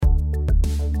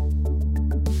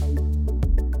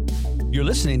You're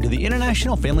listening to the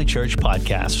International Family Church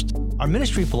podcast. Our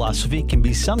ministry philosophy can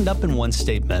be summed up in one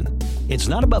statement. It's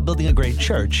not about building a great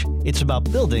church, it's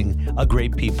about building a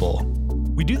great people.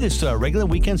 We do this through our regular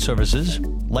weekend services,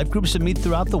 life groups that meet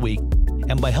throughout the week,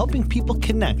 and by helping people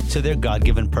connect to their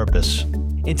God-given purpose.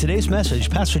 In today's message,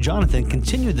 Pastor Jonathan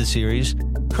continued the series,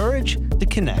 Courage to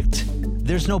Connect.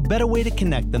 There's no better way to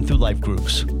connect than through life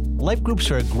groups. Life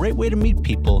groups are a great way to meet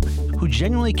people who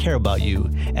genuinely care about you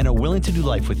and are willing to do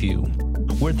life with you.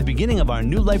 We're at the beginning of our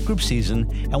new life group season,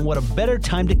 and what a better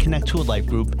time to connect to a life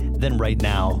group than right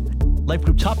now. Life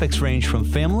group topics range from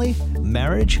family,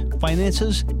 marriage,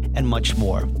 finances, and much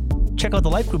more. Check out the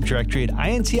life group directory at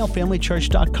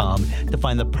intlfamilychurch.com to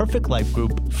find the perfect life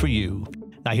group for you.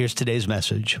 Now here's today's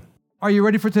message. Are you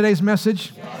ready for today's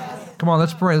message? Yes. Come on,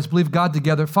 let's pray. Let's believe God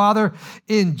together. Father,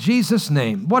 in Jesus'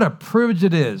 name, what a privilege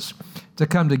it is to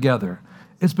come together.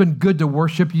 It's been good to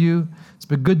worship you. It's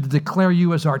been good to declare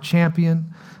you as our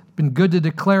champion. It's been good to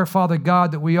declare, Father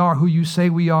God, that we are who you say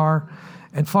we are.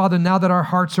 And Father, now that our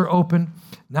hearts are open,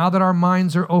 now that our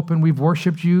minds are open, we've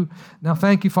worshiped you. Now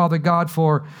thank you, Father God,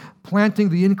 for planting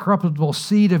the incorruptible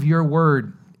seed of your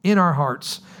word in our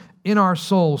hearts, in our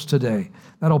souls today,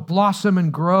 that'll blossom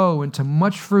and grow into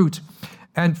much fruit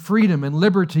and freedom and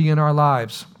liberty in our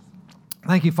lives.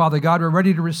 Thank you, Father God. We're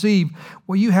ready to receive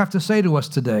what you have to say to us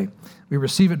today. We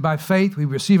receive it by faith. We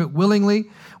receive it willingly.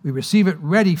 We receive it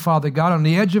ready, Father God, on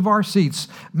the edge of our seats,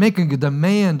 making a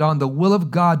demand on the will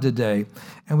of God today.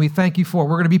 And we thank you for it.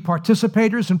 We're going to be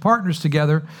participators and partners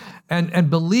together and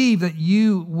believe that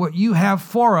what you have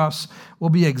for us will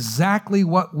be exactly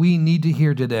what we need to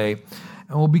hear today.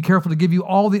 And we'll be careful to give you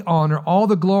all the honor, all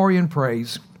the glory and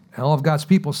praise. And all of God's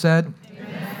people said,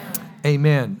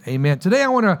 Amen. Amen. Today I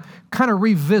want to kind of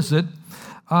revisit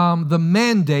the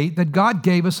mandate that God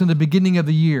gave us in the beginning of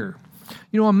the year.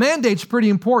 You know, a mandate's pretty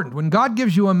important. When God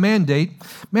gives you a mandate,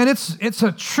 man, it's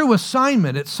a true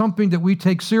assignment. It's something that we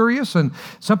take serious and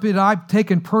something that I've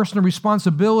taken personal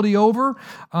responsibility over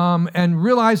and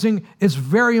realizing it's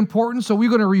very important. So we're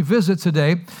going to revisit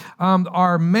today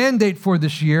our mandate for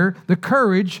this year, the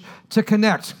courage to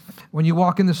connect. When you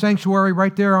walk in the sanctuary,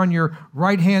 right there on your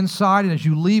right-hand side, and as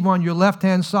you leave on your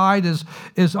left-hand side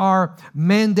is our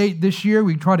mandate this year.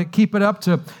 We try to keep it up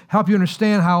to help you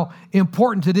understand how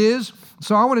important it is.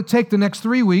 So I want to take the next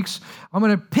 3 weeks. I'm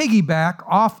going to piggyback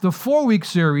off the 4-week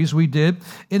series we did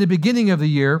in the beginning of the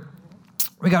year.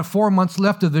 We got 4 months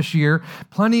left of this year,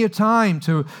 plenty of time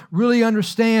to really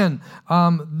understand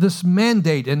this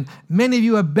mandate. And many of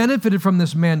you have benefited from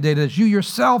this mandate as you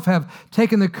yourself have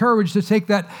taken the courage to take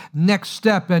that next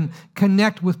step and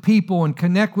connect with people and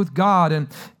connect with God and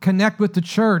connect with the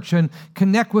church and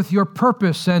connect with your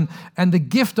purpose and the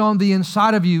gift on the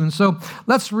inside of you. And so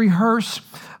let's rehearse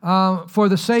for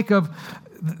the sake of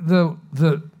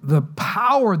the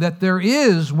power that there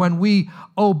is when we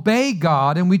obey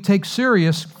God and we take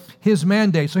serious His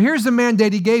mandate. So here's the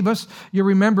mandate He gave us. You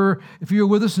remember, if you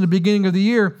were with us in the beginning of the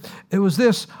year, it was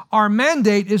this. Our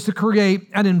mandate is to create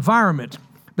an environment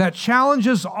that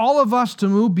challenges all of us to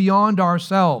move beyond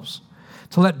ourselves,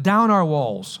 to let down our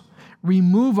walls,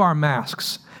 remove our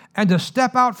masks, and to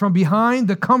step out from behind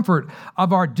the comfort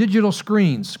of our digital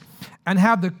screens and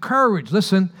have the courage,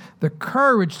 listen, the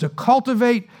courage to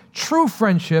cultivate true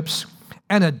friendships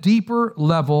and a deeper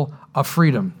level of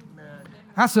freedom.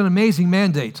 That's an amazing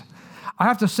mandate. I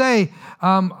have to say,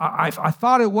 I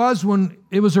thought it was when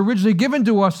it was originally given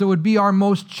to us, it would be our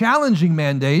most challenging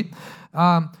mandate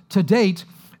to date.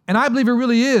 And I believe it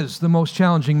really is the most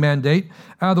challenging mandate.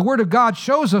 The Word of God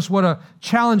shows us what a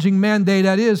challenging mandate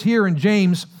that is here in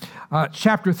James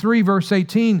chapter 3, verse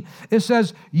 18. It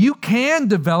says, you can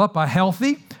develop a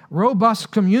healthy,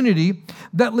 robust community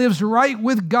that lives right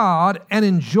with God and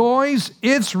enjoys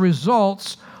its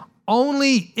results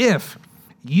only if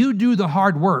you do the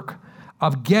hard work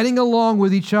of getting along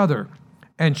with each other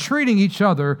and treating each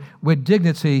other with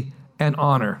dignity and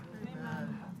honor.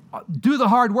 Amen. Do the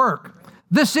hard work.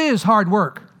 This is hard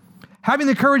work. Having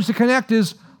the courage to connect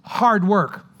is hard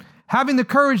work. Having the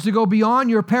courage to go beyond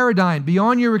your paradigm,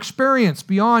 beyond your experience,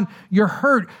 beyond your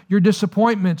hurt, your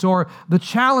disappointments, or the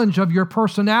challenge of your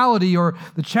personality or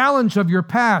the challenge of your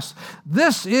past.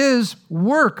 This is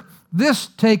work. This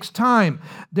takes time.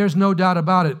 There's no doubt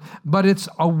about it. But it's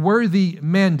a worthy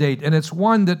mandate, and it's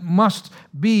one that must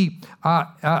be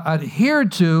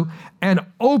adhered to and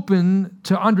open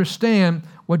to understand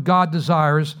what God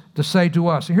desires to say to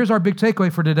us. And here's our big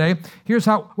takeaway for today. Here's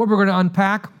what we're going to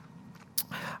unpack.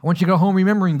 I want you to go home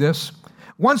remembering this.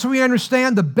 Once we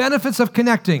understand the benefits of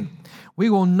connecting, we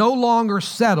will no longer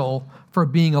settle for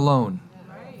being alone.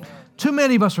 Too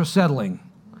many of us are settling.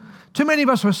 Too many of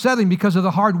us are settling because of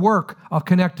the hard work of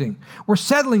connecting. We're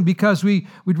settling because we'd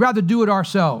rather do it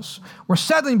ourselves. We're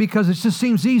settling because it just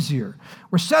seems easier.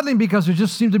 We're settling because there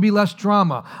just seems to be less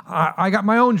drama. I got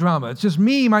my own drama. It's just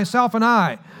me, myself, and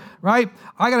I, right?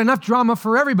 I got enough drama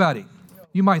for everybody,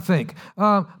 you might think.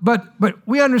 But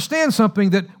we understand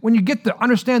something, that when you get to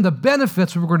understand the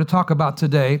benefits we're going to talk about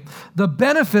today, the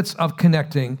benefits of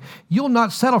connecting, you'll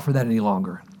not settle for that any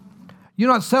longer.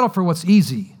 You'll not settle for what's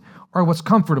easy or what's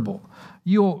comfortable.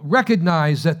 You'll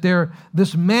recognize that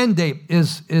this mandate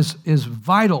is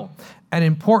vital and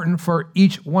important for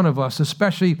each one of us,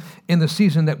 especially in the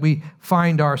season that we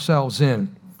find ourselves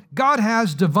in. God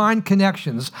has divine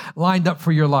connections lined up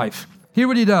for your life. Hear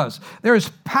what he does. There is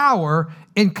power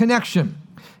in connection.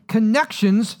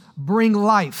 Connections bring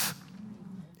life.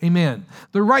 Amen.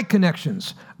 The right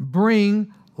connections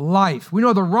bring life. We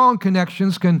know the wrong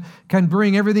connections can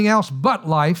bring everything else but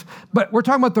life, but we're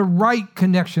talking about the right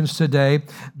connections today.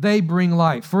 They bring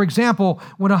life. For example,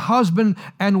 when a husband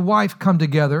and wife come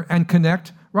together and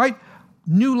connect, right?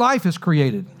 New life is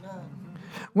created.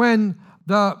 When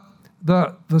the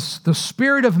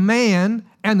spirit of man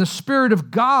and the Spirit of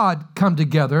God come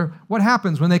together, what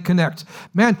happens when they connect?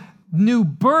 Man, new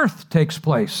birth takes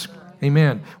place.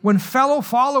 Amen. When fellow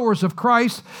followers of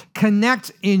Christ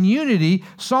connect in unity,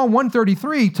 Psalm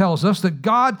 133 tells us that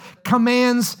God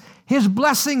commands his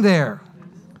blessing there.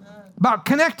 About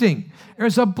connecting.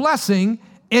 There's a blessing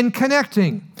in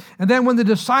connecting. And then when the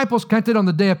disciples connected on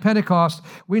the day of Pentecost,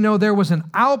 we know there was an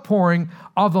outpouring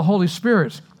of the Holy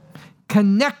Spirit.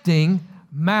 Connecting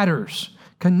matters.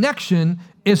 Connection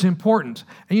is important.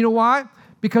 And you know why?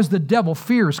 Because the devil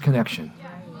fears connection.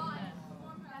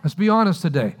 Let's be honest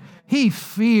today. He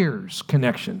fears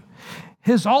connection.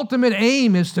 His ultimate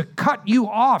aim is to cut you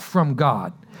off from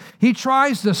God. He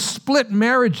tries to split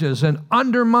marriages and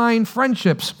undermine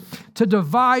friendships, to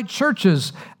divide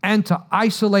churches and to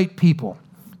isolate people.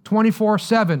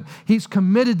 24/7. He's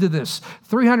committed to this.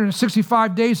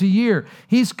 365 days a year.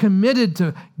 He's committed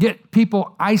to get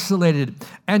people isolated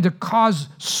and to cause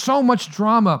so much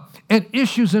drama and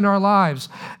issues in our lives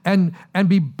and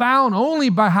be bound only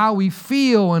by how we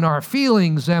feel and our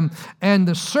feelings and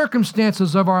the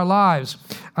circumstances of our lives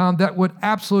that would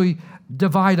absolutely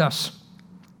divide us.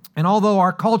 And although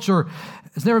our culture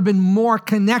has never been more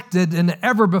connected than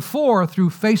ever before through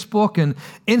Facebook and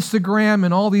Instagram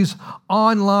and all these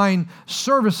online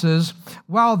services,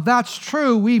 while that's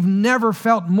true, we've never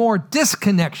felt more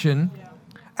disconnection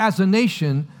as a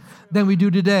nation than we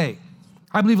do today.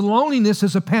 I believe loneliness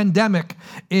is a pandemic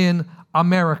in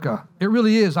America. It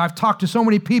really is. I've talked to so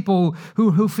many people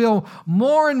who feel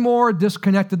more and more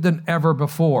disconnected than ever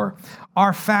before.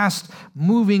 Our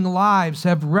fast-moving lives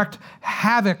have wreaked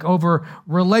havoc over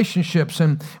relationships,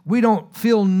 and we don't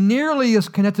feel nearly as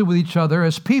connected with each other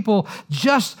as people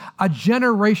just a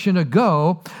generation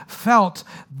ago felt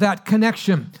that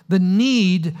connection, the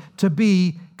need to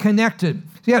be connected.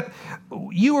 Yet,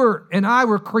 you and I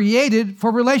were created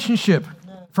for relationship.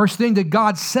 First thing that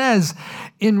God says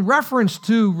in reference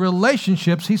to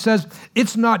relationships, he says,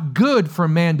 it's not good for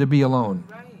man to be alone.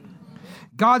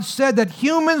 God said that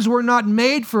humans were not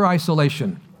made for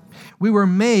isolation. We were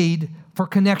made for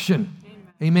connection.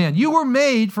 Amen. You were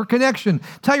made for connection.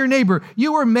 Tell your neighbor,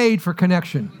 you were made for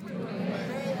connection.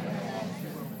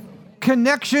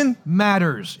 Connection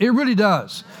matters. It really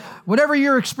does. Whatever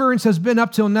your experience has been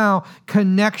up till now,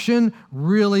 connection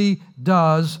really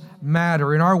does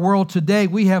matter. In our world today,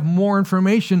 we have more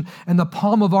information in the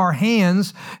palm of our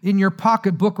hands, in your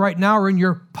pocketbook right now, or in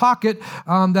your pocket,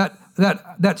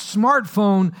 that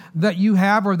smartphone that you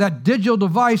have, or that digital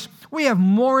device. We have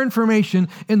more information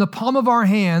in the palm of our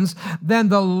hands than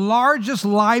the largest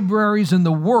libraries in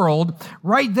the world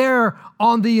right there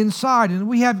on the inside. And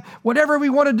we have whatever we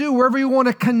want to do, wherever we want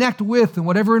to connect with, and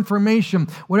whatever information,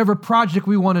 whatever project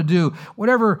we want to do,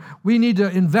 whatever we need to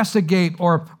investigate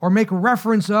or make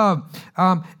reference of,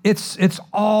 it's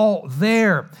all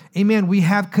there. Amen. We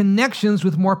have connections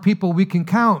with more people we can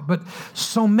count, but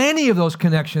so many of those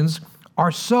connections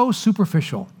are so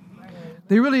superficial.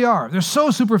 They really are. They're so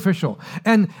superficial.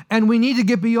 And we need to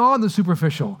get beyond the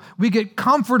superficial. We get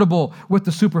comfortable with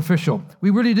the superficial.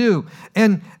 We really do.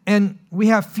 And we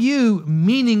have few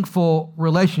meaningful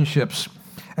relationships.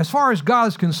 As far as God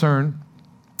is concerned,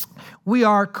 we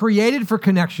are created for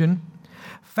connection,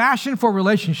 fashioned for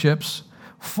relationships,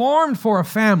 formed for a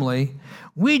family.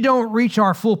 We don't reach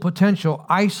our full potential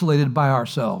isolated by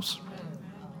ourselves.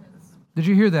 Did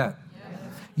you hear that?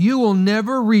 You will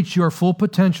never reach your full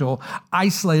potential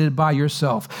isolated by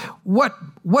yourself. What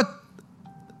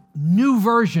new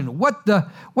version?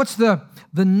 What's the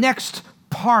next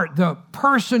part, the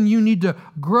person you need to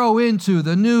grow into,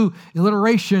 the new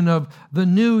iteration of the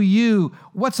new you,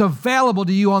 what's available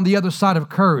to you on the other side of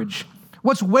courage?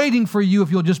 What's waiting for you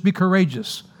if you'll just be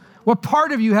courageous? What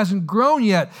part of you hasn't grown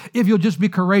yet if you'll just be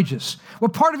courageous?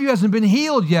 What part of you hasn't been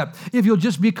healed yet if you'll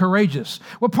just be courageous?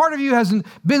 What part of you hasn't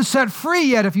been set free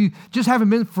yet if you just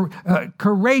haven't been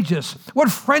courageous?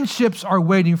 What friendships are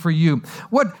waiting for you?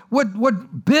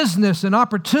 What business and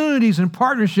opportunities and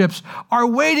partnerships are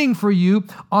waiting for you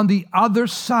on the other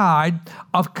side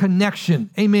of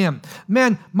connection? Amen.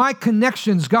 Man, my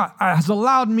connections has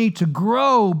allowed me to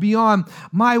grow beyond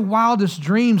my wildest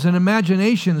dreams and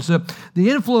imaginations. The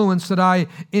influence that I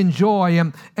enjoy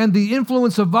and the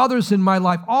influence of others in my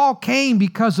life all came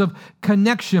because of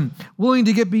connection, willing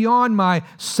to get beyond my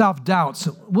self-doubts,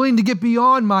 willing to get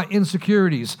beyond my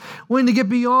insecurities, willing to get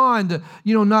beyond,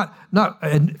 not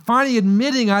finally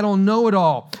admitting I don't know it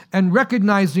all and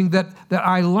recognizing that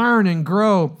I learn and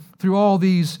grow through all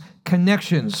these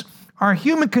connections. Our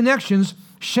human connections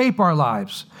shape our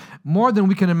lives more than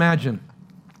we can imagine.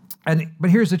 But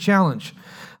here's the challenge.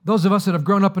 Those of us that have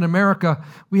grown up in America,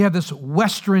 we have this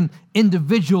Western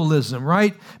individualism,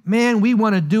 right? Man, we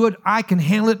want to do it. I can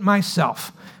handle it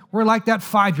myself. We're like that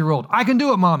 5-year-old. I can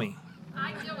do it, Mommy.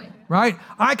 I do it. Right?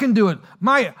 I can do it.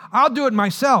 I'll do it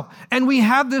myself. And we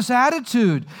have this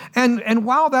attitude. And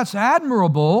while that's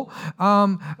admirable,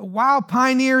 while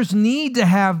pioneers need to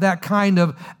have that kind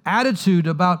of attitude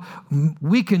about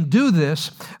we can do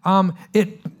this,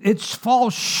 it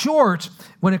falls short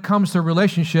when it comes to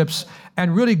relationships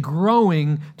and really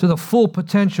growing to the full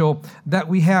potential that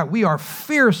we have. We are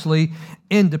fiercely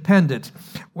independent.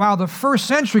 While the first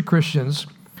century Christians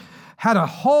had a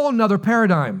whole nother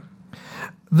paradigm.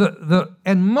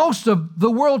 And most of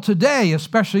the world today,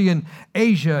 especially in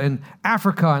Asia and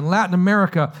Africa and Latin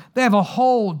America, they have a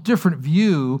whole different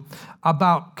view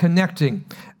about connecting.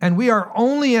 And we are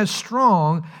only as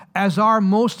strong as our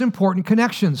most important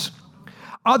connections.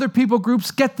 Other people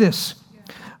groups get this.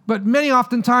 But many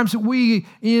oftentimes we in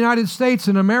the United States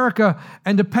and America,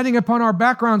 and depending upon our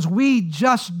backgrounds, we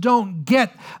just don't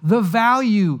get the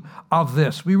value of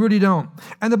this. We really don't.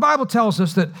 And the Bible tells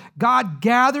us that God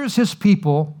gathers his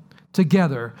people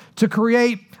together to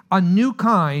create a new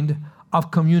kind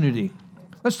of community.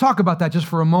 Let's talk about that just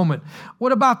for a moment.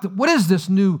 What is this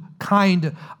new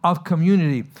kind of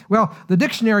community? Well, the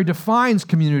dictionary defines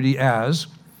community as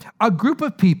a group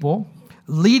of people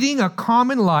leading a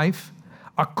common life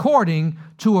according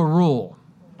to a rule.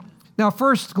 Now,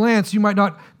 first glance, you might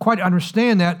not quite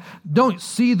understand that. Don't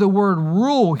see the word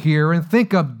rule here and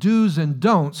think of do's and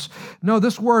don'ts. No,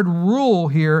 this word rule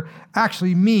here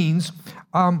actually means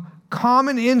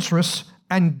common interests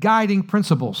and guiding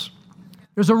principles.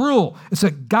 There's a rule. It's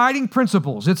a guiding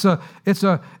principles. It's an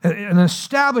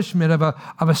establishment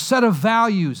of a set of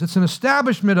values. It's an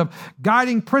establishment of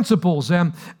guiding principles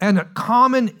and a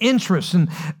common interest,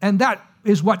 and that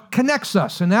is what connects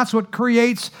us, and that's what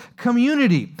creates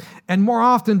community. And more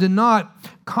often than not,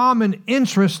 common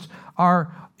interests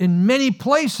are, in many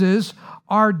places,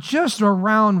 are just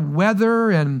around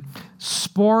weather and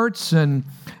sports and,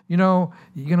 you're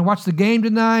going to watch the game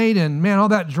tonight and, man, all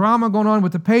that drama going on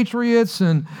with the Patriots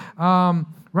and,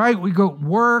 right, we go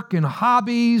work and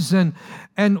hobbies and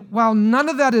while none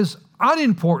of that is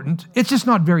unimportant, it's just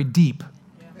not very deep,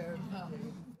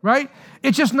 right?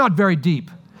 It's just not very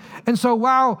deep. And so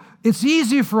while it's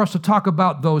easy for us to talk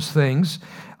about those things,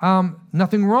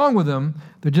 nothing wrong with them,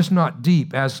 they're just not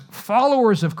deep. As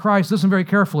followers of Christ, listen very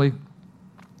carefully,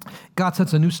 God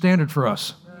sets a new standard for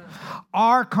us.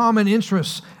 Our common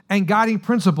interests and guiding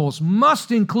principles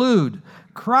must include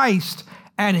Christ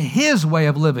and his way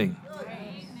of living.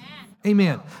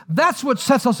 Amen. That's what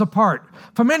sets us apart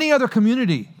from any other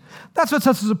community. That's what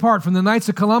sets us apart from the Knights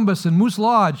of Columbus and Moose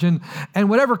Lodge and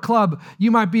whatever club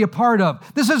you might be a part of.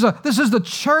 This is the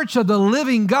church of the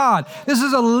living God. This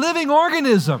is a living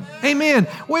organism. Amen.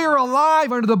 We are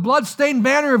alive under the bloodstained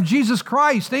banner of Jesus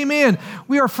Christ. Amen.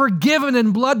 We are forgiven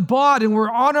and blood bought, and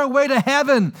we're on our way to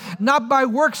heaven, not by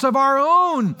works of our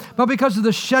own, but because of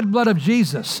the shed blood of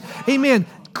Jesus. Amen.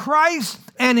 Christ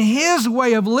and his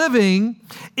way of living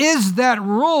is that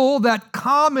rule, that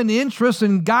common interest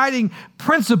and guiding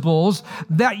principles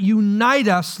that unite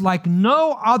us like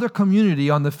no other community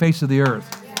on the face of the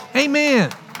earth.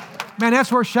 Amen. Man,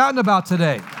 that's what we're shouting about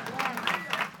today.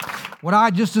 What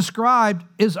I just described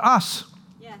is us.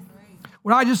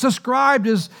 What I just described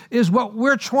is what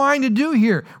we're trying to do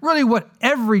here. Really what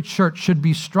every church should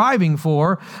be striving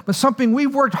for, but something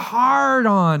we've worked hard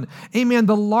on. Amen.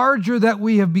 The larger that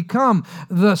we have become,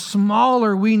 the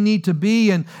smaller we need to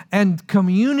be, and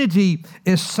community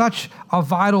is such a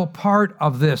vital part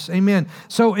of this. Amen.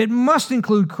 So it must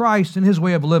include Christ and his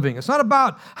way of living. It's not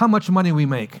about how much money we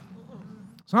make.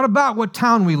 It's not about what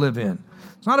town we live in.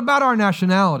 It's not about our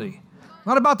nationality. It's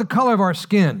not about the color of our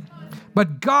skin.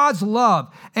 But God's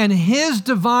love and his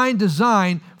divine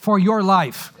design for your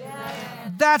life.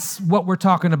 That's what we're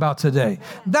talking about today.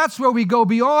 That's where we go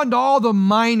beyond all the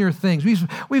minor things.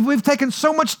 We've taken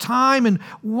so much time and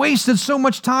wasted so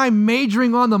much time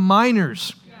majoring on the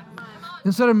minors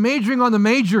instead of majoring on the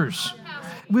majors.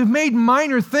 We've made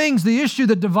minor things the issue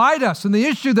that divide us and the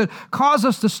issue that cause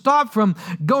us to stop from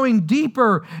going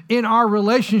deeper in our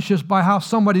relationships by how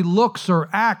somebody looks or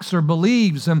acts or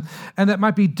believes, and that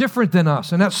might be different than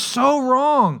us. And that's so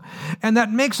wrong. And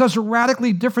that makes us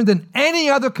radically different than any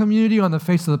other community on the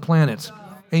face of the planet.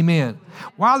 Amen.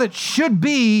 While it should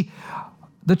be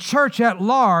the church at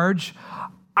large,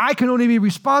 I can only be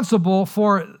responsible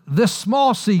for this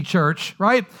small C church,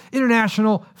 right?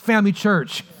 International Family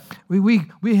Church.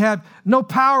 We have no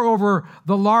power over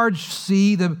the large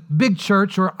C, the big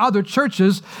church, or other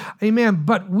churches, amen,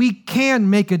 but we can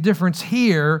make a difference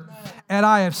here at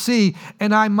IFC,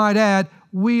 and I might add,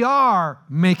 we are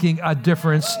making a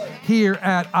difference here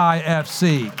at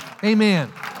IFC.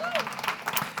 Amen.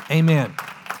 Amen.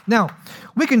 Now,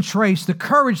 we can trace the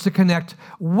courage to connect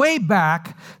way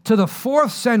back to the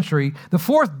 4th century, the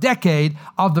 4th decade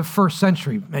of the 1st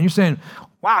century. And you're saying,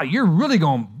 wow, you're really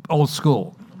going old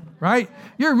school. Right?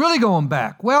 You're really going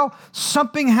back. Well,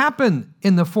 something happened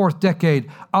in the 4th decade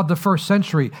of the 1st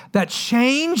century that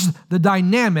changed the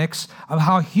dynamics of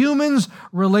how humans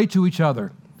relate to each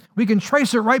other. We can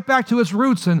trace it right back to its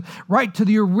roots and right to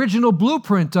the original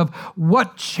blueprint of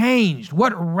what changed,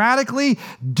 what radically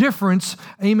difference,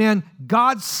 amen,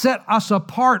 God set us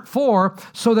apart for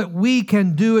so that we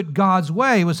can do it God's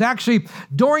way. It was actually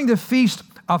during the Feast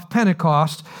of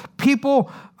Pentecost,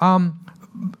 people,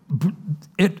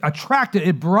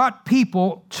 it brought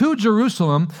people to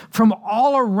Jerusalem from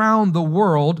all around the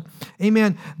world.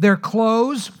 Amen. Their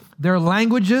clothes, their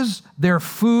languages, their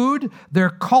food, their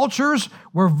cultures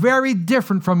were very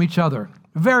different from each other.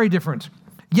 Very different.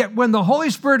 Yet when the Holy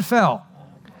Spirit fell,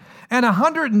 and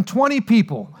 120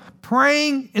 people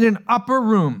praying in an upper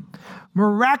room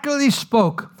miraculously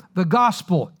spoke the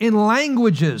gospel in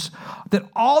languages that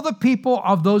all the people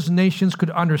of those nations could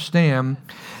understand,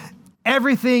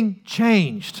 everything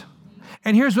changed.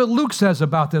 And here's what Luke says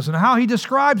about this and how he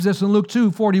describes this in Luke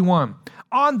 2:41.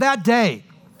 On that day,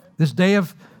 this day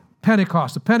of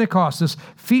Pentecost, this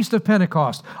Feast of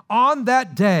Pentecost, on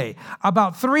that day,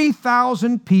 about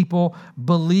 3,000 people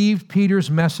believed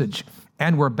Peter's message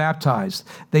and were baptized.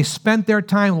 They spent their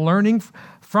time learning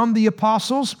from the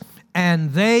apostles,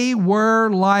 and they were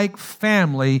like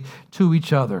family to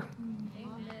each other.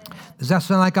 Amen. Does that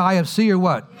sound like IFC or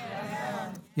what?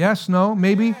 Yes, no,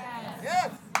 maybe? Yes.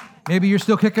 Maybe you're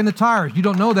still kicking the tires. You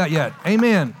don't know that yet.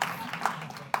 Amen.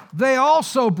 They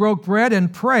also broke bread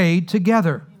and prayed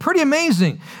together. Pretty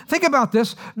amazing. Think about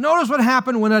this. Notice what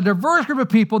happened when a diverse group of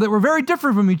people that were very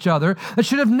different from each other, that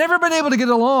should have never been able to get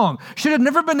along, should have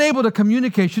never been able to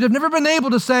communicate, should have never been able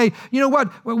to say, you know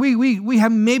what,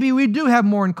 maybe we do have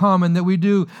more in common than we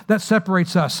do that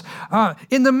separates us.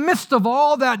 In the midst of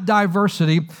all that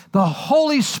diversity, the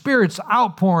Holy Spirit's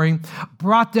outpouring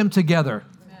brought them together.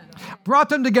 Brought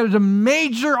them together to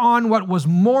major on what was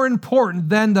more important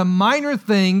than the minor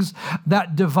things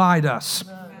that divide us.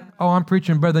 Oh, I'm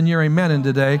preaching better than you're amening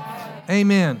today.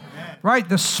 Amen. Right?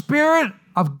 The Spirit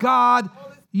of God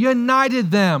united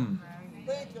them.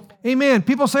 Amen.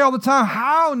 People say all the time,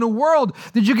 how in the world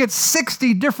did you get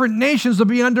 60 different nations to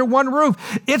be under one roof?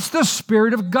 It's the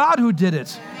Spirit of God who did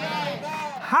it.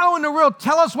 How in the world?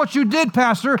 Tell us what you did,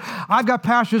 Pastor. I've got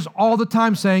pastors all the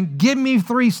time saying, give me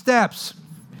 3 steps.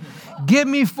 Give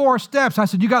me 4 steps. I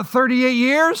said, you got 38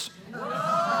 years?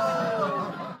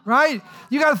 Right?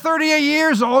 You got 38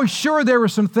 years. Oh, sure, there were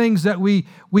some things that we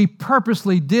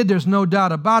purposely did. There's no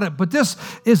doubt about it. But this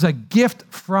is a gift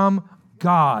from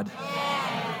God.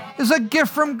 It's a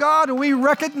gift from God, and we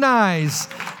recognize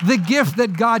the gift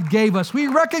that God gave us. We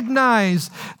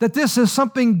recognize that this is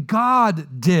something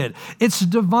God did. It's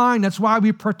divine. That's why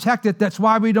we protect it. That's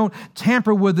why we don't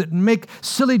tamper with it and make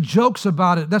silly jokes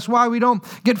about it. That's why we don't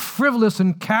get frivolous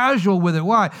and casual with it.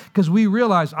 Why? Because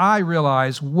I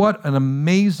realize what an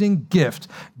amazing gift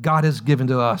God has given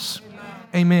to us.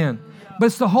 Amen. But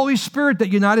it's the Holy Spirit that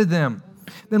united them.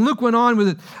 then Luke went on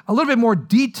with a little bit more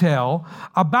detail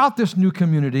about this new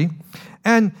community.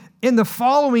 And in the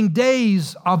following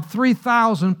days of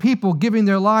 3,000 people giving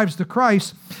their lives to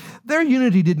Christ, their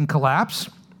unity didn't collapse.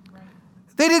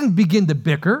 They didn't begin to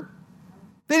bicker.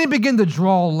 They didn't begin to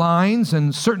draw lines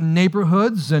in certain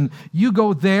neighborhoods, and you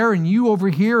go there and you over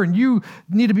here and you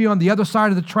need to be on the other side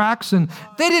of the tracks. And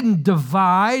they didn't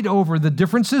divide over the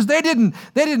differences. They didn't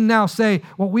now say,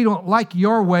 well, we don't like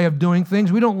your way of doing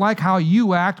things. We don't like how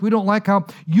you act. We don't like how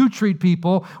you treat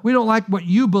people. We don't like what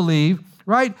you believe,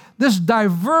 right? This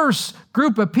diverse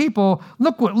group of people,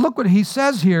 look what he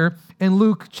says here in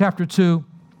Luke chapter 2,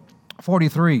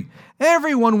 43.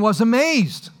 Everyone was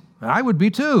amazed. I would be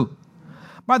too.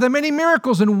 By the many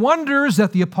miracles and wonders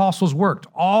that the apostles worked.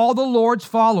 All the Lord's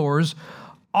followers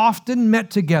often met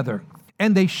together,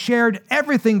 and they shared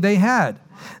everything they had.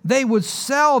 They would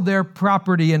sell their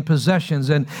property and possessions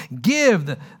and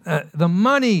give the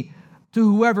money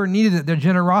to whoever needed it. Their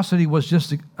generosity was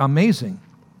just amazing.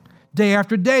 Day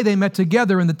after day, they met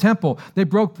together in the temple. They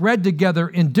broke bread together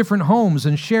in different homes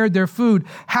and shared their food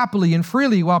happily and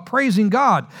freely while praising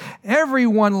God.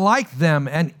 Everyone liked them,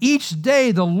 and each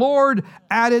day the Lord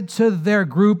added to their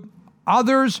group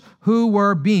others who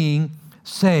were being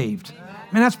saved.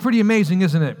 Man, that's pretty amazing,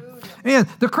 isn't it? And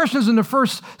the Christians in the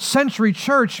first century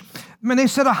church, man, they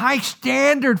set a high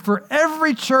standard for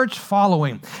every church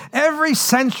following. Every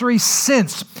century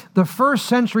since the first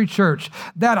century church,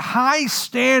 that high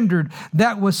standard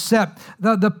that was set,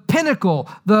 the pinnacle,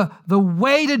 the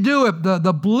way to do it,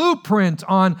 the blueprint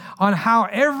on how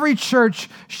every church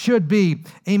should be.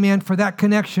 Amen, for that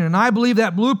connection. And I believe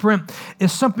that blueprint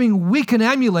is something we can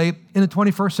emulate in the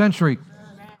 21st century.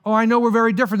 Oh, I know we're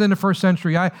very different than the first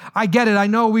century. I get it. I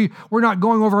know we're not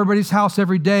going over everybody's house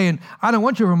every day, and I don't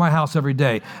want you over my house every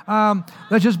day.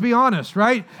 Let's just be honest,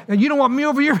 right? And you don't want me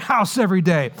over your house every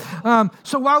day.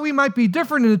 So while we might be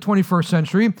different in the 21st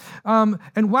century,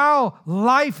 and while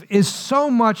life is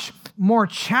so much more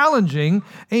challenging,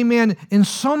 amen, in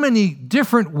so many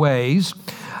different ways,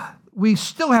 we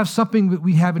still have something that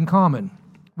we have in common.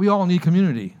 We all need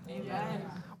community. Amen.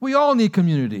 We all need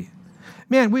community.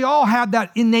 Man, we all have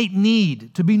that innate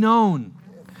need to be known,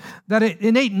 that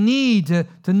innate need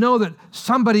to know that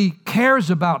somebody cares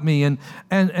about me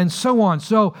and so on.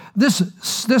 So this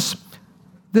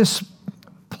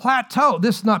plateau,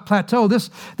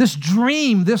 this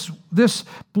dream, this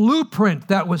blueprint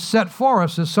that was set for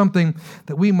us is something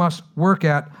that we must work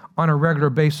at on a regular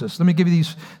basis. Let me give you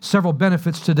these several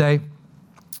benefits today.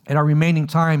 In our remaining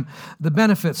time, the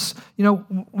benefits,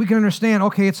 we can understand,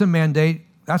 okay, it's a mandate.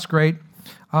 That's great.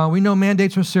 We know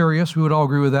mandates are serious. We would all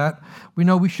agree with that. We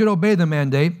know we should obey the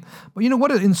mandate. But you know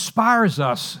what inspires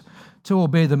us to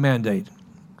obey the mandate?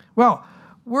 Well,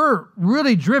 we're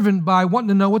really driven by wanting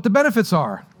to know what the benefits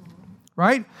are,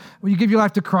 right? When you give your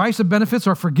life to Christ, the benefits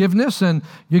are forgiveness, and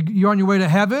you're on your way to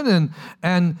heaven,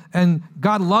 and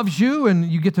God loves you,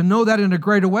 and you get to know that in a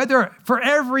greater way. For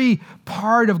every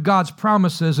part of God's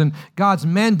promises and God's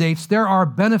mandates, there are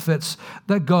benefits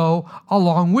that go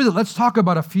along with it. Let's talk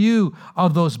about a few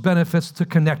of those benefits to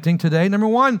connecting today. Number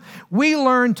one, we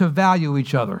learn to value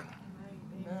each other.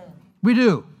 We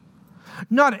do.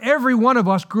 Not every one of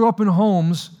us grew up in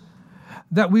homes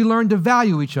that we learned to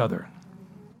value each other.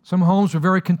 Some homes were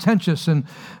very contentious and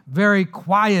very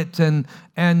quiet and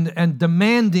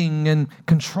demanding and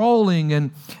controlling,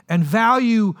 and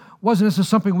value wasn't necessarily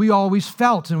something we always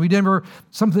felt, and we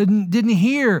didn't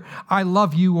hear "I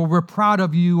love you" or "we're proud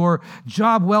of you" or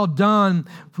 "job well done"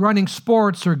 running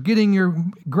sports or getting your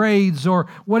grades or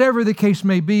whatever the case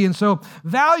may be. And so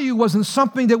value wasn't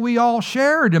something that we all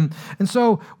shared. And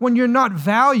so when you're not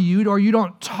valued or you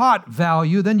don't taught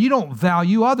value, then you don't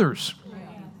value others.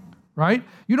 Right?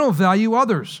 You don't value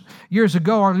others. Years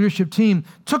ago, our leadership team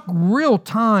took real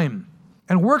time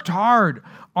and worked hard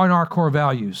on our core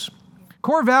values.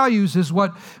 Core values is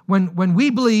what, when we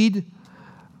bleed,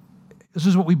 this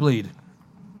is what we bleed.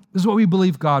 This is what we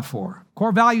believe God for.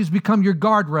 Core values become your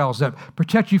guardrails that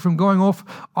protect you from going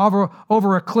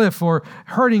over a cliff or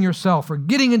hurting yourself or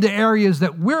getting into areas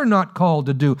that we're not called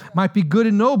to do. Might be good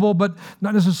and noble, but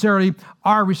not necessarily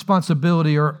our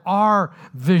responsibility or our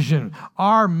vision,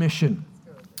 our mission.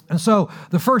 And so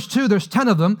the first two, there's 10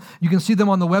 of them. You can see them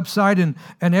on the website,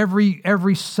 and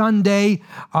every Sunday,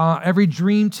 every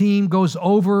dream team goes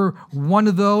over one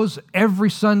of those every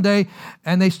Sunday,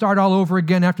 and they start all over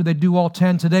again after they do all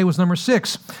 10. Today was number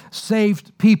 6,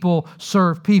 saved people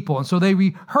serve people. And so they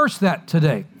rehearse that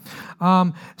today.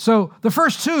 So the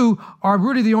first two are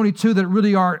really the only two that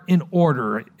really are in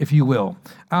order, if you will.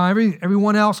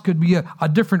 Everyone else could be a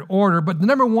different order, but the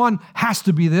number one has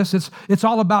to be this. It's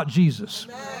all about Jesus.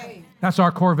 Amen. That's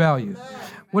our core value.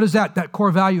 What is that? That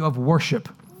core value of worship.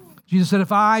 Jesus said,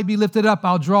 if I be lifted up,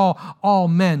 I'll draw all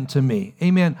men to me.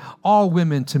 Amen. All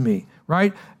women to me,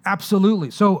 right?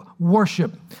 Absolutely. So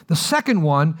worship. The second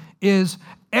one is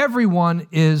everyone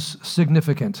is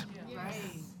significant.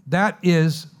 That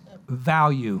is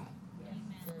value.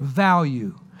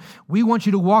 Value. We want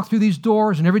you to walk through these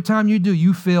doors, and every time you do,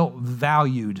 you feel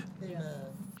valued.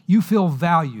 You feel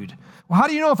valued. Well, how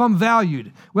do you know if I'm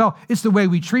valued? Well, it's the way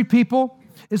we treat people.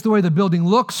 It's the way the building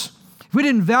looks. If we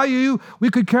didn't value you, we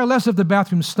could care less if the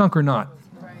bathroom stunk or not.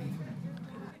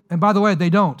 And by the way, they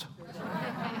don't.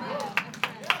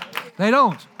 They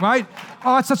don't, right?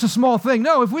 Oh, that's such a small thing.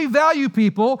 No, if we value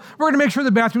people, we're going to make sure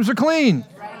the bathrooms are clean.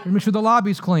 We're going to make sure the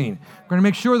lobby's clean. We're going to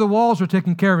make sure the walls are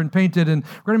taken care of and painted. And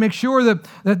we're going to make sure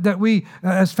that we,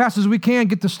 as fast as we can,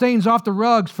 get the stains off the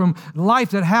rugs from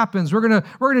life that happens. We're going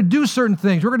to do certain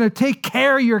things. We're going to take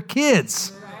care of your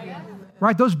kids.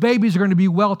 Right? Those babies are going to be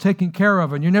well taken care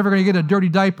of, and you're never going to get a dirty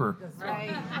diaper.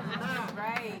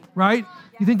 Right?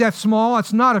 You think that's small?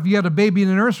 It's not if you had a baby in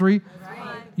the nursery.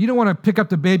 You don't want to pick up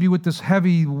the baby with this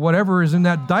heavy whatever is in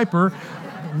that diaper.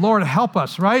 Lord, help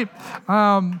us, right?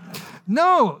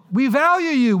 No, we value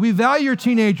you. We value your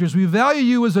teenagers. We value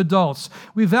you as adults.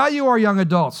 We value our young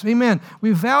adults. Amen.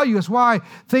 We value. It's why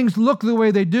things look the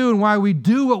way they do and why we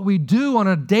do what we do on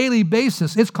a daily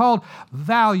basis. It's called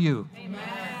value. Amen.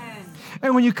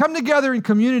 And when you come together in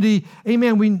community,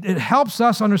 amen, it helps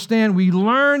us understand we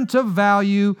learn to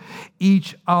value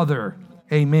each other.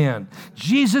 Amen.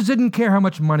 Jesus didn't care how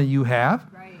much money you have.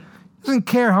 He doesn't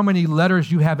care how many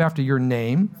letters you have after your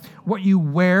name, what you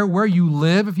wear, where you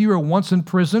live, if you were once in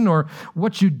prison, or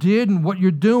what you did and what you're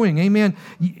doing. Amen.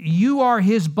 You are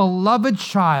his beloved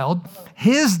child,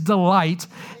 his delight,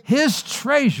 his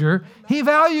treasure. He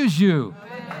values you.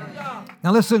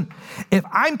 Now listen, if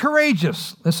I'm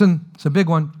courageous, listen, it's a big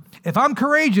one. If I'm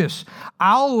courageous,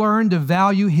 I'll learn to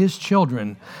value his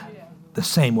children the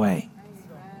same way.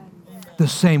 The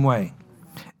same way.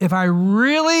 If I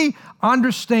really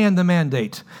understand the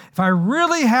mandate, if I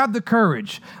really have the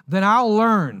courage, then I'll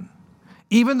learn,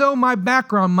 even though my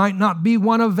background might not be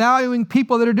one of valuing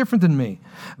people that are different than me,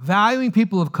 valuing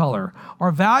people of color,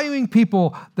 or valuing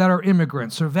people that are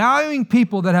immigrants, or valuing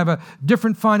people that have a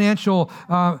different financial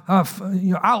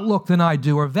outlook than I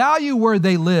do, or value where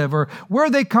they live, or where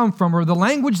they come from, or the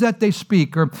language that they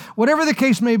speak, or whatever the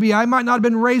case may be. I might not have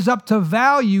been raised up to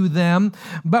value them,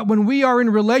 but when we are in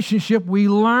relationship, we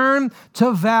learn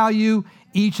to value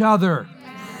each other.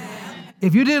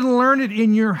 If you didn't learn it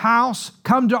in your house,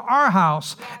 come to our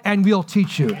house and we'll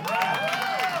teach you.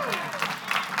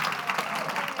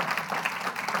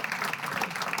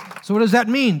 So what does that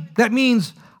mean? That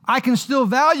means I can still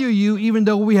value you even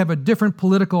though we have a different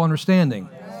political understanding.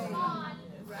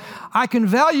 I can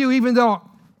value even though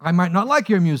I might not like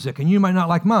your music and you might not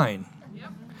like mine.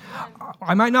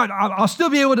 I'll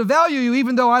still be able to value you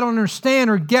even though I don't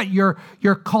understand or get your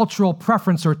cultural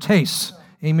preference or tastes.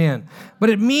 Amen. But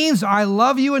it means I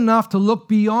love you enough to look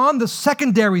beyond the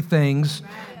secondary things,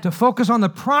 to focus on the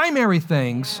primary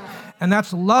things, and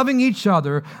that's loving each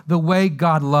other the way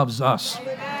God loves us.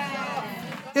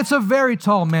 It's a very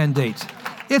tall mandate.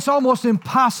 It's almost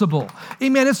impossible.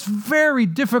 Amen. It's very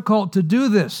difficult to do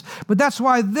this. But that's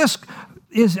why this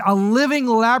is a living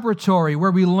laboratory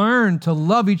where we learn to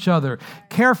love each other,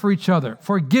 care for each other,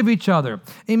 forgive each other.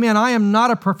 Amen. I am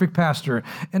not a perfect pastor,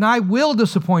 and I will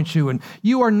disappoint you, and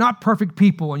you are not perfect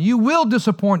people, and you will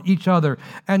disappoint each other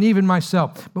and even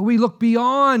myself. But we look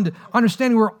beyond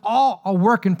understanding we're all a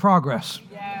work in progress.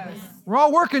 Yes. We're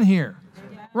all working here.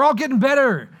 We're all getting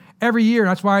better every year.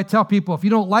 That's why I tell people, if you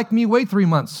don't like me, wait 3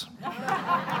 months.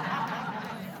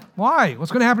 Why?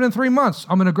 What's going to happen in 3 months?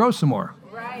 I'm going to grow some more.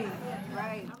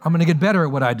 I'm going to get better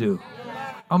at what I do.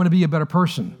 I'm going to be a better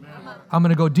person. I'm going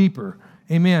to go deeper.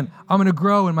 Amen. I'm going to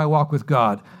grow in my walk with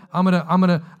God. I'm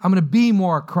going to be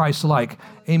more Christ-like.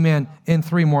 Amen. In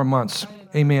 3 more months.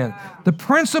 Amen.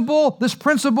 This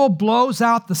principle blows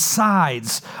out the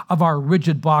sides of our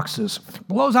rigid boxes,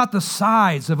 blows out the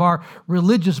sides of our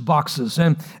religious boxes,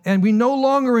 and we no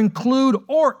longer include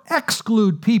or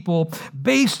exclude people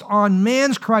based on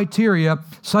man's criteria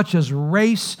such as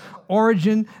race,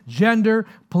 origin, gender,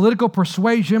 political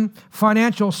persuasion,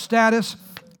 financial status.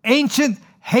 Ancient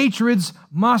hatreds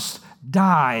must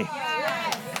die.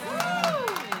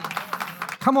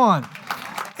 Come on.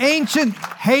 Ancient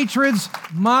hatreds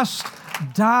must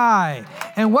die.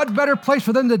 And what better place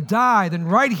for them to die than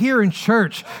right here in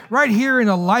church, right here in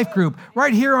a life group,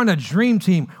 right here on a dream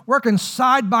team, working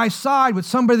side by side with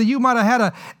somebody that you might have had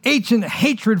an ancient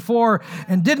hatred for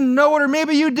and didn't know it, or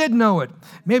maybe you did know it.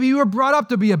 Maybe you were brought up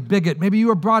to be a bigot. Maybe you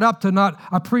were brought up to not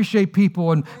appreciate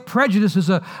people, and prejudice is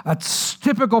a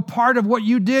typical part of what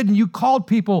you did, and you called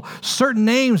people certain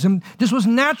names, and this was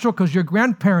natural because your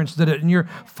grandparents did it, and your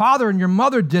father and your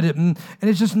mother did it, and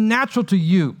it's just natural to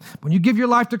you. When you give your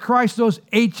life to Christ, those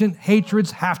ancient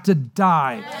hatreds have to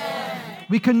die.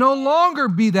 We can no longer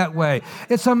be that way.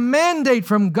 It's a mandate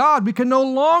from God. We can no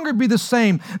longer be the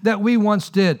same that we once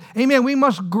did. Amen. We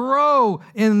must grow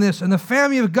in this. In the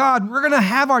family of God, we're going to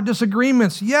have our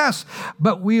disagreements, yes,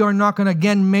 but we are not going to,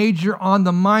 again, major on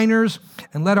the minors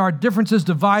and let our differences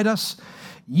divide us.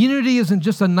 Unity isn't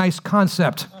just a nice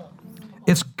concept.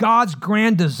 It's God's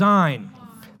grand design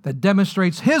that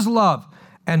demonstrates His love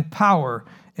and power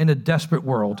in a desperate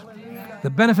world. The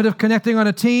benefit of connecting on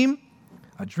a team,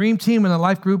 a dream team and a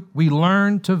life group, we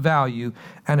learn to value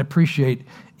and appreciate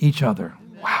each other.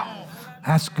 Wow,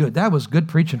 that's good. That was good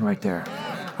preaching right there.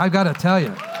 I've got to tell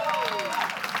you.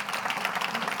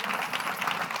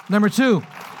 Number 2,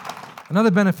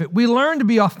 another benefit, we learn to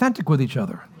be authentic with each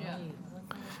other.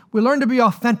 We learn to be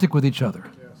authentic with each other. Do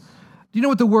you know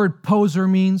what the word poser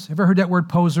means? Ever heard that word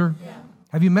poser?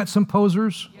 Have you met some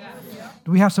posers?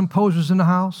 Do we have some posers in the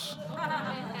house?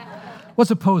 What's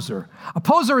a poser? A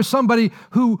poser is somebody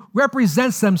who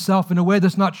represents themselves in a way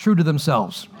that's not true to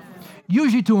themselves,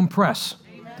 usually to impress.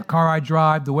 The car I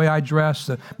drive, the way I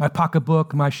dress, my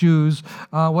pocketbook, my shoes,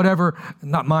 whatever.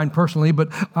 Not mine personally, but,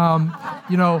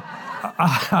 but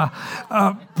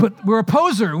we're a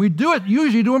poser. We do it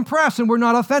usually to impress, and we're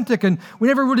not authentic. And we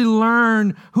never really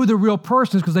learn who the real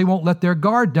person is because they won't let their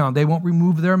guard down. They won't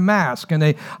remove their mask, and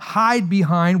they hide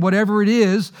behind whatever it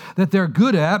is that they're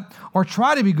good at or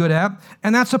try to be good at,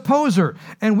 and that's a poser.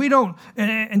 And we don't,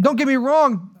 and don't get me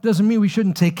wrong, doesn't mean we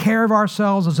shouldn't take care of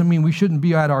ourselves, doesn't mean we shouldn't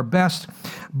be at our best.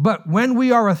 But when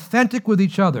we are authentic with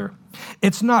each other,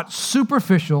 it's not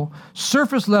superficial,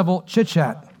 surface level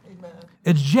chit-chat.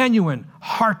 It's genuine,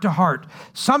 heart to heart,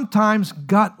 sometimes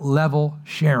gut level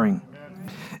sharing.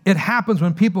 It happens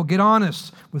when people get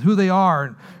honest with who they are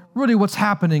and really what's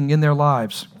happening in their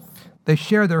lives. They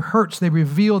share their hurts, they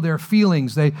reveal their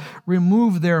feelings, they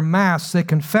remove their masks, they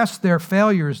confess their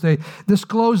failures, they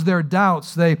disclose their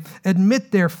doubts, they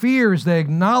admit their fears, they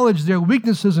acknowledge their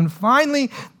weaknesses, and finally,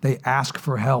 they ask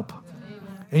for help.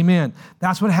 Amen.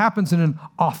 That's what happens in an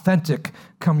authentic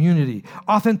community.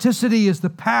 Authenticity is the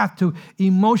path to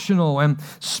emotional and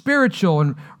spiritual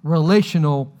and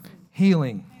relational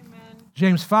healing. Amen.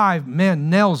 James 5, man,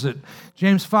 nails it.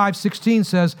 James 5:16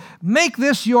 says, make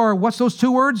this your, what's those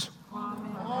 2 words?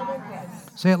 Common practice.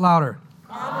 Say it louder.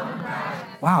 Common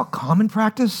practice. Wow, common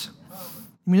practice? I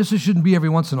mean, this shouldn't be every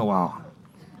once in a while.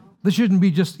 This shouldn't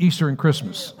be just Easter and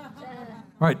Christmas.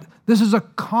 Right? This is a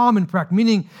common practice,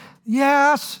 meaning,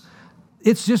 yes,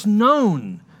 it's just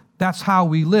known. That's how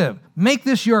we live. Make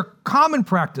this your common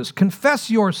practice. Confess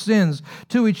your sins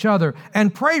to each other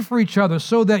and pray for each other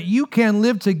so that you can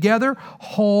live together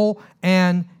whole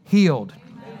and healed.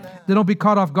 Amen. They don't be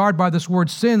caught off guard by this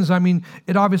word sins. I mean,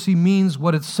 it obviously means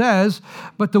what it says,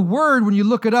 but the word, when you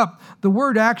look it up, the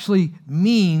word actually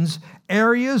means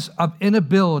areas of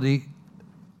inability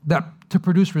to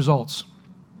produce results.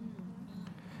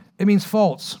 It means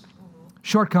faults,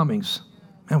 shortcomings,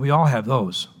 and we all have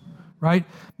those, right?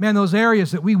 Man, those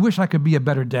areas that we wish I could be a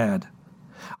better dad.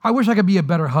 I wish I could be a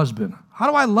better husband. How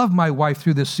do I love my wife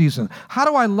through this season? How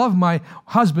do I love my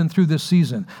husband through this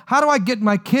season? How do I get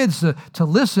my kids to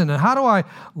listen? And how do I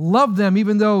love them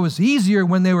even though it was easier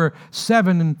when they were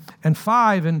 7 and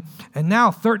 5 and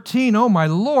now 13? Oh, my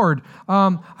Lord.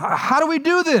 How do we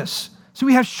do this? See,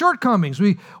 we have shortcomings.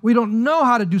 We don't know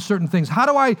how to do certain things. How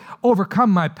do I overcome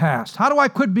my past? How do I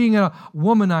quit being a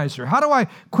womanizer? How do I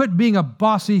quit being a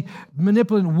bossy,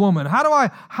 manipulative woman? How do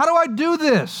I do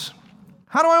this?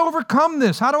 How do I overcome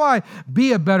this? How do I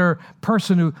be a better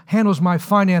person who handles my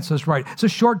finances right? It's a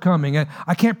shortcoming.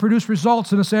 I can't produce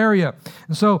results in this area.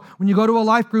 And so when you go to a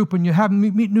life group and you have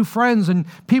meet new friends and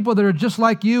people that are just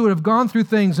like you and have gone through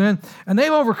things and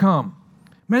they've overcome.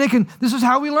 Man, this is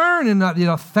how we learn in the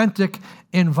authentic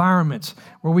environments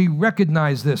where we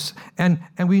recognize this and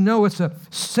we know it's a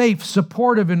safe,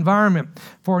 supportive environment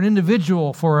for an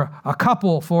individual, for a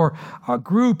couple, for a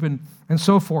group, and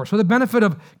so forth. So the benefit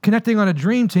of connecting on a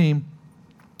dream team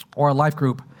or a life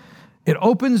group, it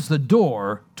opens the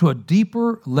door to a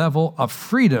deeper level of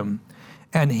freedom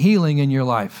and healing in your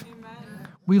life. Amen.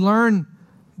 We learn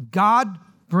God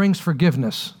brings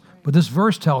forgiveness, but this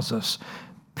verse tells us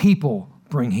people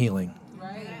bring healing.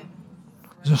 Right.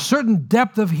 There's a certain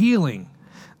depth of healing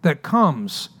that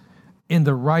comes in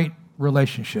the right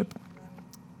relationship.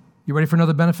 You ready for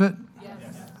another benefit? Yes.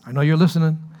 I know you're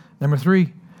listening. Number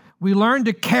 3, we learn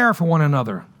to care for one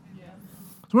another. Yes.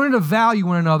 So we learn to value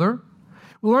one another.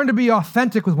 We learn to be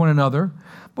authentic with one another.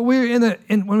 But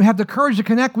when we have the courage to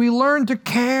connect, we learn to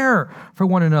care for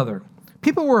one another.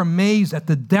 People were amazed at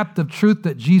the depth of truth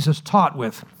that Jesus taught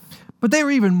with, but they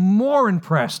were even more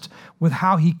impressed with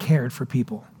how he cared for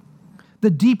people. The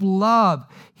deep love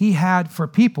he had for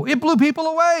people. It blew people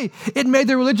away. It made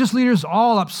the religious leaders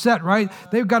all upset, right?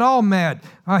 They got all mad.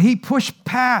 He pushed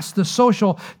past the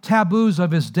social taboos of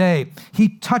his day. He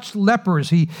touched lepers.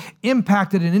 He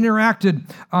impacted and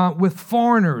interacted with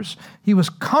foreigners. He was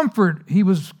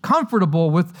comfortable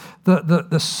with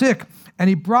the sick, and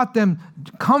he brought them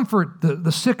comfort,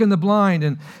 the sick and the blind,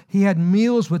 and he had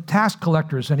meals with tax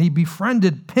collectors, and he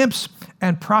befriended pimps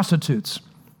and prostitutes.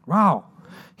 Wow.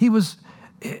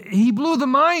 He blew the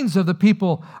minds of the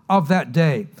people of that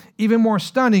day. Even more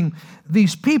stunning,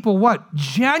 these people,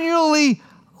 genuinely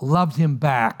loved him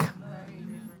back.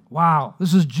 Wow,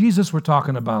 this is Jesus we're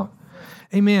talking about.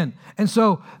 Amen. And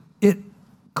so it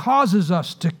causes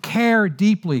us to care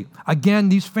deeply. Again,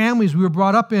 these families we were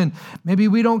brought up in, maybe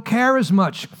we don't care as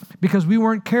much because we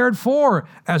weren't cared for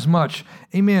as much.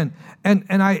 Amen. And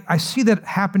I see that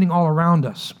happening all around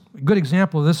us. A good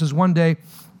example of this is one day,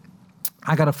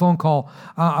 I got a phone call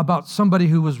about somebody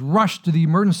who was rushed to the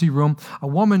emergency room, a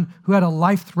woman who had a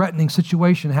life-threatening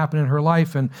situation happen in her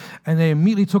life, and they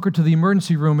immediately took her to the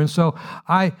emergency room. And so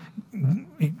I,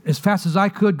 as fast as I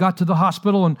could, got to the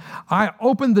hospital, and I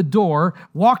opened the door,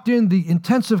 walked in the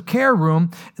intensive care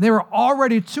room, and there were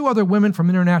already 2 other women from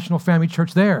International Family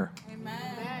Church there. Amen.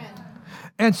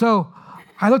 And so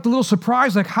I looked a little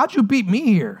surprised, like, how'd you beat me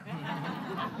here?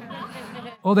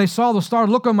 Oh, they saw the startled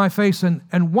look on my face,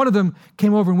 and one of them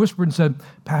came over and whispered and said,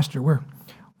 Pastor,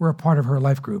 we're a part of her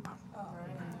life group.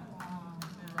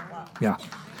 Yeah,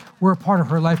 we're a part of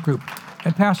her life group.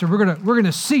 And Pastor, we're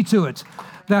gonna see to it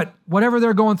that whatever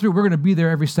they're going through, we're gonna be there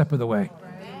every step of the way.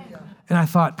 And I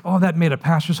thought, oh, that made a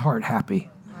pastor's heart happy.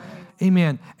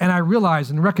 Amen. And I realized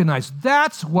and recognized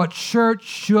that's what church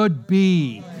should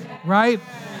be, right?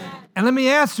 And let me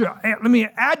add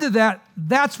to that,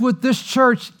 that's what this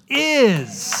church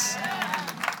is.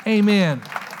 Amen.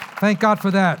 Thank God for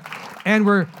that. And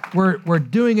we're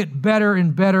doing it better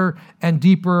and better and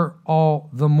deeper all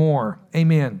the more.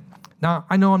 Amen. Now,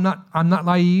 I know I'm not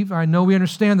naive. I know we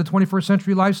understand the 21st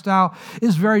century lifestyle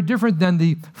is very different than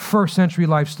the first century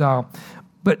lifestyle.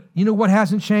 But you know what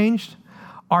hasn't changed?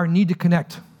 Our need to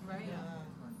connect. Right.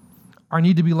 Our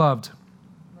need to be loved.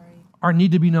 Right. Our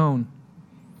need to be known.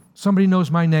 Somebody knows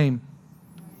my name.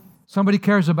 Somebody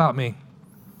cares about me.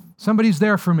 Somebody's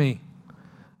there for me.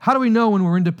 How do we know when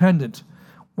we're independent?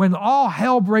 When all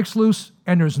hell breaks loose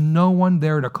and there's no one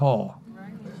there to call.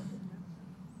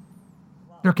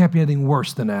 There can't be anything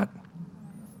worse than that.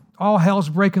 All hell's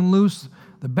breaking loose,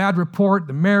 the bad report,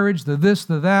 the marriage, the this,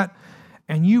 the that,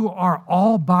 and you are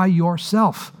all by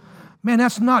yourself. Man,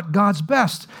 that's not God's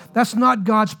best. That's not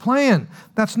God's plan.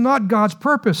 That's not God's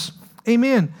purpose.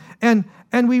 Amen.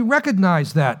 And we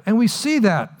recognize that, and we see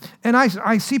that. And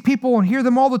I see people and hear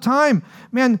them all the time.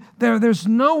 Man, there's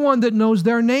no one that knows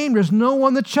their name. There's no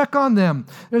one to check on them.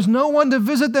 There's no one to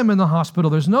visit them in the hospital.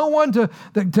 There's no one to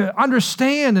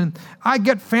understand. And I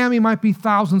get family might be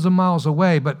thousands of miles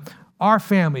away, but our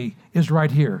family is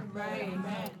right here. Right.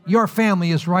 Your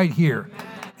family is right here.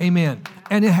 Amen.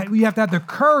 And we have to have the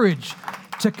courage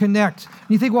to connect. And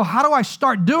you think, well, how do I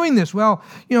start doing this? Well,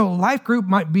 life group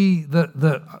might be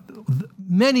the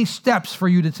many steps for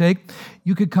you to take.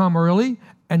 You could come early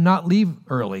and not leave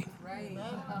early. Right.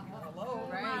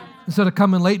 Instead of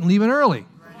coming late and leaving early.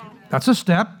 That's a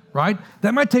step, right?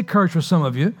 That might take courage for some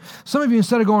of you. Some of you,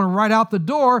 instead of going right out the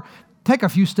door, take a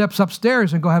few steps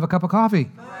upstairs and go have a cup of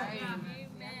coffee. Right.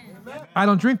 I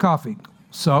don't drink coffee,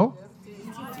 so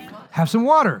have some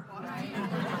water.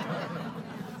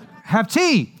 Have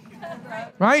tea,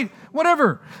 right?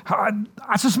 Whatever.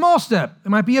 That's a small step. It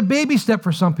might be a baby step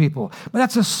for some people, but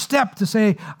that's a step to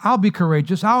say, I'll be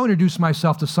courageous. I'll introduce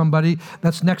myself to somebody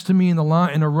that's next to me in the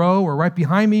line, in a row, or right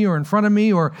behind me, or in front of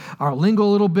me, or I'll lingo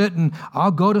a little bit, and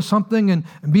I'll go to something and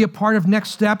be a part of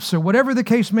next steps, or whatever the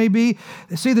case may be.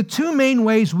 See, the 2 main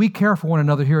ways we care for one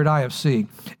another here at IFC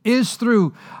is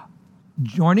through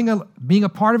being a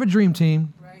part of a dream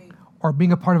team, or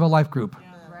being a part of a life group.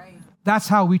 That's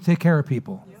how we take care of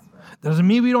people. Doesn't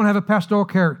mean we don't have a pastoral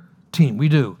care team. We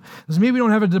do. Doesn't mean we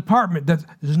don't have a department that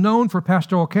is known for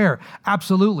pastoral care.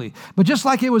 Absolutely. But just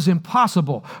like it was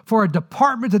impossible for a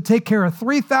department to take care of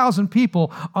 3,000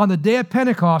 people on the day of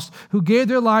Pentecost who gave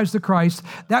their lives to Christ,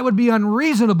 that would be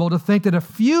unreasonable to think that a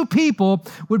few people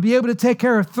would be able to take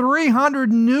care of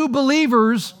 300 new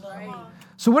believers.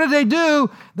 So what did they do?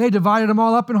 They divided them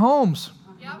all up in homes.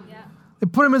 They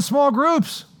put them in small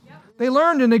groups. They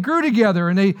learned and they grew together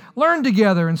and they learned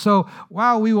together. And so,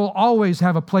 while we will always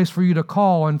have a place for you to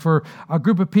call and for a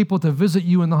group of people to visit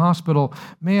you in the hospital,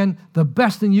 man, the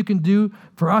best thing you can do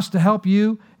for us to help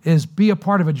you is be a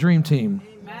part of a dream team.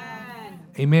 Amen.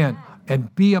 Amen.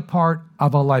 And be a part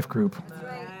of a life group.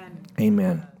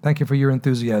 Amen. Thank you for your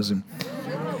enthusiasm.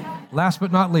 Last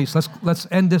but not least, let's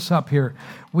end this up here.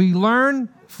 We learn,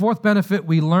 fourth benefit,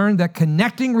 we learn that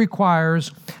connecting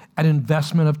requires an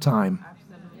investment of time.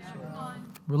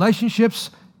 Relationships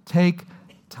take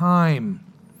time.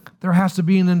 There has to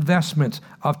be an investment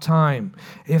of time.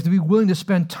 You have to be willing to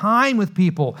spend time with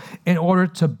people in order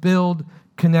to build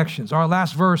connections. Our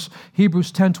last verse,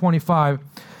 Hebrews 10:25,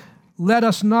 let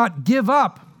us not give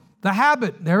up the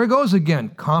habit. There it goes again,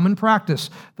 common practice.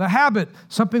 The habit,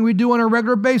 something we do on a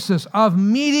regular basis, of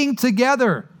meeting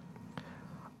together,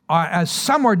 as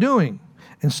some are doing.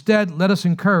 Instead, let us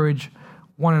encourage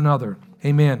one another.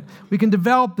 Amen. We can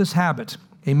develop this habit.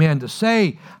 Amen. To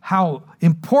say how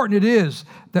important it is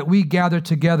that we gather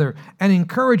together and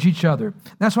encourage each other.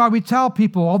 That's why we tell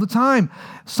people all the time,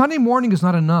 Sunday morning is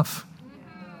not enough.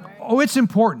 Oh, it's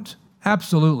important.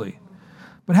 Absolutely.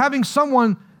 But having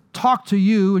someone talk to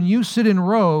you and you sit in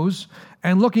rows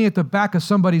and looking at the back of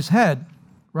somebody's head,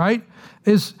 right,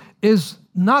 is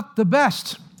not the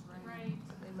best.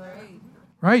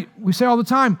 Right? We say all the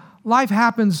time, life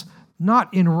happens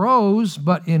not in rows,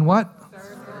 but in what?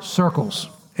 Circles.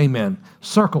 Amen.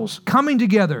 Circles. Coming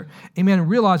together. Amen.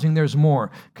 Realizing there's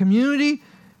more. Community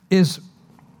is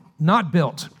not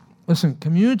built. Listen,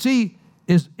 community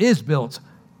is built.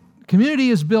 Community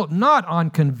is built not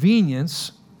on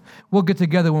convenience. We'll get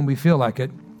together when we feel like it,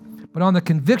 but on the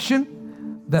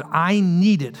conviction that I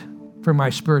need it for my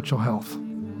spiritual health.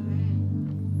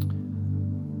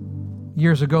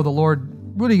 Years ago, the Lord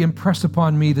really impressed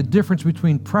upon me the difference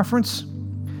between preference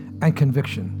and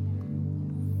conviction.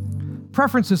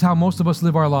 Preference is how most of us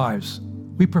live our lives.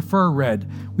 We prefer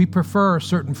red. We prefer a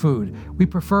certain food. We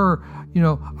prefer,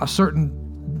 a certain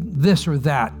this or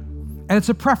that. And it's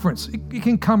a preference. It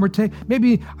can come or take.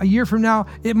 Maybe a year from now,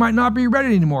 it might not be red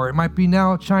anymore. It might be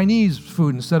now Chinese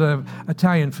food instead of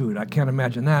Italian food. I can't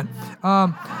imagine that.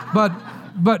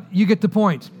 But you get the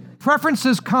point.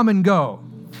 Preferences come and go.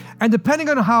 And depending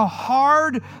on how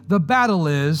hard the battle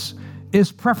is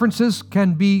preferences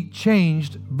can be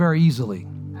changed very easily.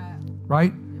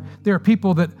 Right? There are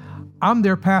people that I'm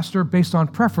their pastor based on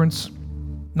preference,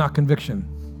 not conviction.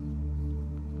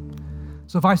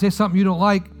 So if I say something you don't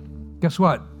like, guess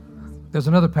what? There's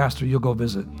another pastor you'll go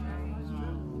visit.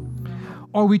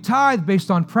 Or we tithe based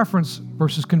on preference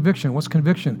versus conviction. What's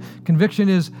conviction? Conviction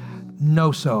is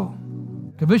no-so.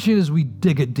 Conviction is we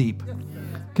dig it deep.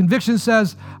 Conviction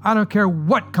says, I don't care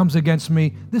what comes against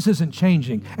me, this isn't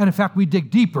changing. And in fact, we dig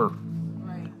deeper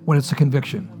when it's a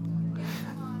conviction.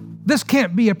 This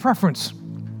can't be a preference.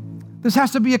 This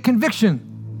has to be a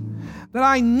conviction that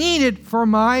I need it for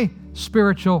my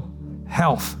spiritual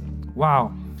health.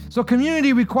 Wow. So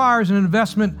community requires an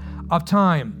investment of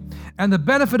time and the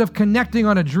benefit of connecting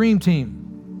on a dream team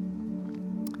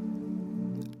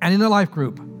and in a life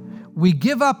group. We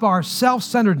give up our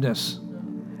self-centeredness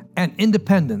and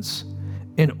independence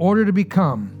in order to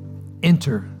become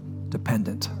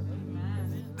interdependent.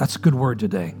 That's a good word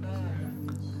today.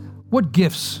 What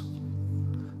gifts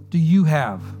do you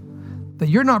have that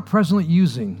you're not presently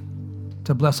using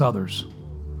to bless others?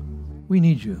 We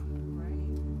need you.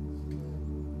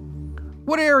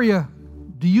 What area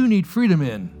do you need freedom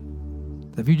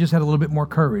in? If you just had a little bit more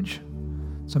courage,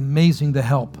 it's amazing the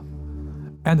help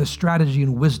and the strategy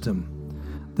and wisdom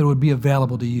that would be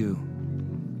available to you.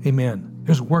 Amen.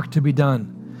 There's work to be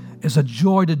done. It's a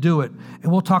joy to do it.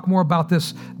 And we'll talk more about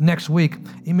this next week.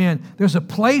 Amen. There's a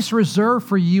place reserved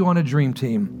for you on a dream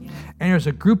team. And there's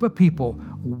a group of people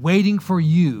waiting for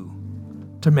you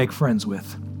to make friends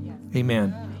with.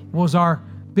 Amen. What was our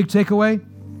big takeaway?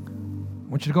 I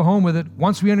want you to go home with it.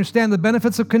 Once we understand the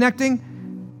benefits of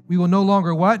connecting, we will no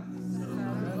longer what?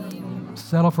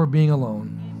 Settle for being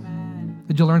alone.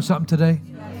 Did you learn something today?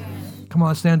 Come on,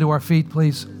 let's stand to our feet,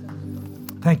 please.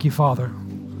 Thank you, Father.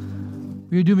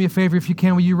 Will you do me a favor if you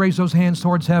can? Will you raise those hands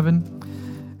towards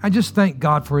heaven? And just thank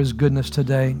God for his goodness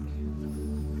today.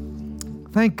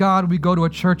 Thank God we go to a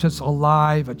church that's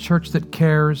alive, a church that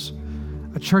cares,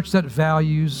 a church that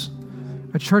values,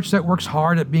 a church that works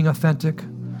hard at being authentic,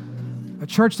 a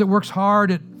church that works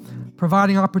hard at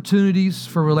providing opportunities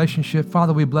for relationship.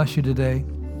 Father, we bless you today.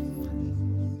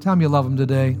 Tell them you love them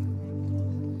today.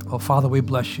 Oh, Father, we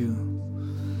bless you.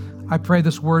 I pray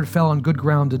this word fell on good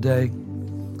ground today.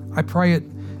 I pray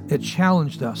it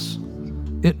challenged us.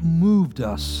 It moved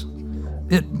us.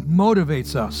 It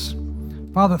motivates us.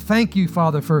 Father, thank you,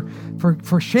 Father,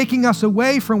 for shaking us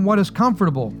away from what is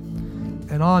comfortable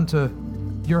and on to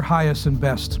your highest and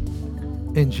best.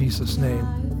 In Jesus' name.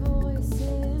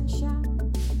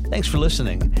 Thanks for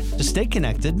listening. To stay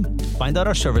connected, find out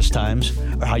our service times,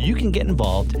 or how you can get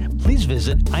involved, please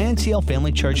visit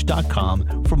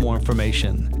intlfamilychurch.com for more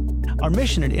information. Our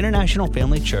mission at International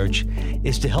Family Church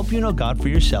is to help you know God for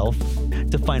yourself,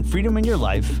 to find freedom in your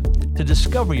life, to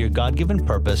discover your God-given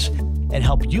purpose, and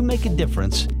help you make a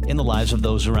difference in the lives of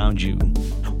those around you.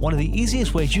 One of the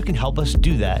easiest ways you can help us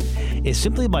do that is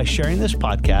simply by sharing this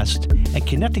podcast and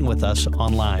connecting with us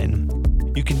online.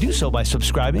 You can do so by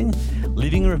subscribing,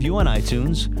 leaving a review on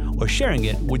iTunes, or sharing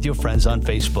it with your friends on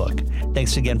Facebook.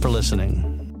 Thanks again for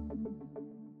listening.